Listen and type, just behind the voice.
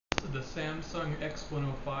is the Samsung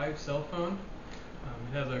X105 cell phone.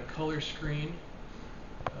 It has a color screen.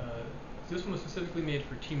 This one was specifically made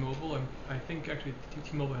for T-Mobile. I think actually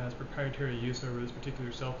T-Mobile has proprietary use over this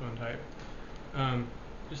particular cell phone type.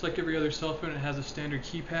 Just like every other cell phone, it has a standard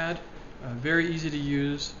keypad. Very easy to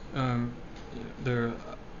use. They're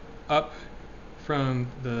up from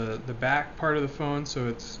the back part of the phone, so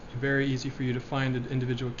it's very easy for you to find the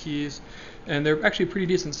individual keys. And they're actually pretty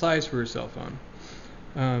decent size for a cell phone.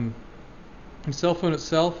 The cell phone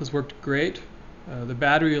itself has worked great. The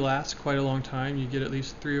battery lasts quite a long time. You get at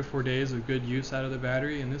least 3 or 4 days of good use out of the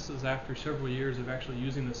battery, and this is after several years of actually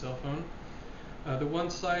using the cell phone.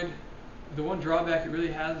 The one drawback it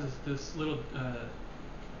really has is this little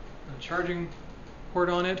charging port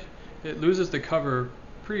on it. It loses the cover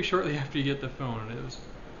pretty shortly after you get the phone. It was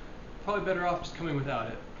probably better off just coming without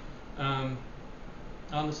it. On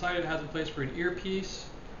the side it has a place for an earpiece.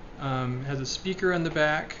 It has a speaker on the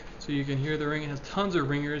back so you can hear the ring. It has tons of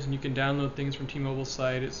ringers and you can download things from T-Mobile's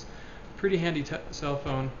site. It's a pretty handy cell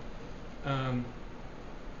phone.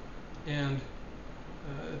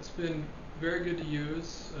 It's been very good to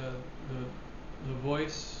use. The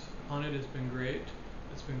voice on it has been great.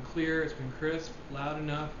 It's been clear, it's been crisp, loud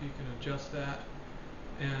enough, you can adjust that,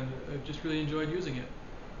 and I've just really enjoyed using it.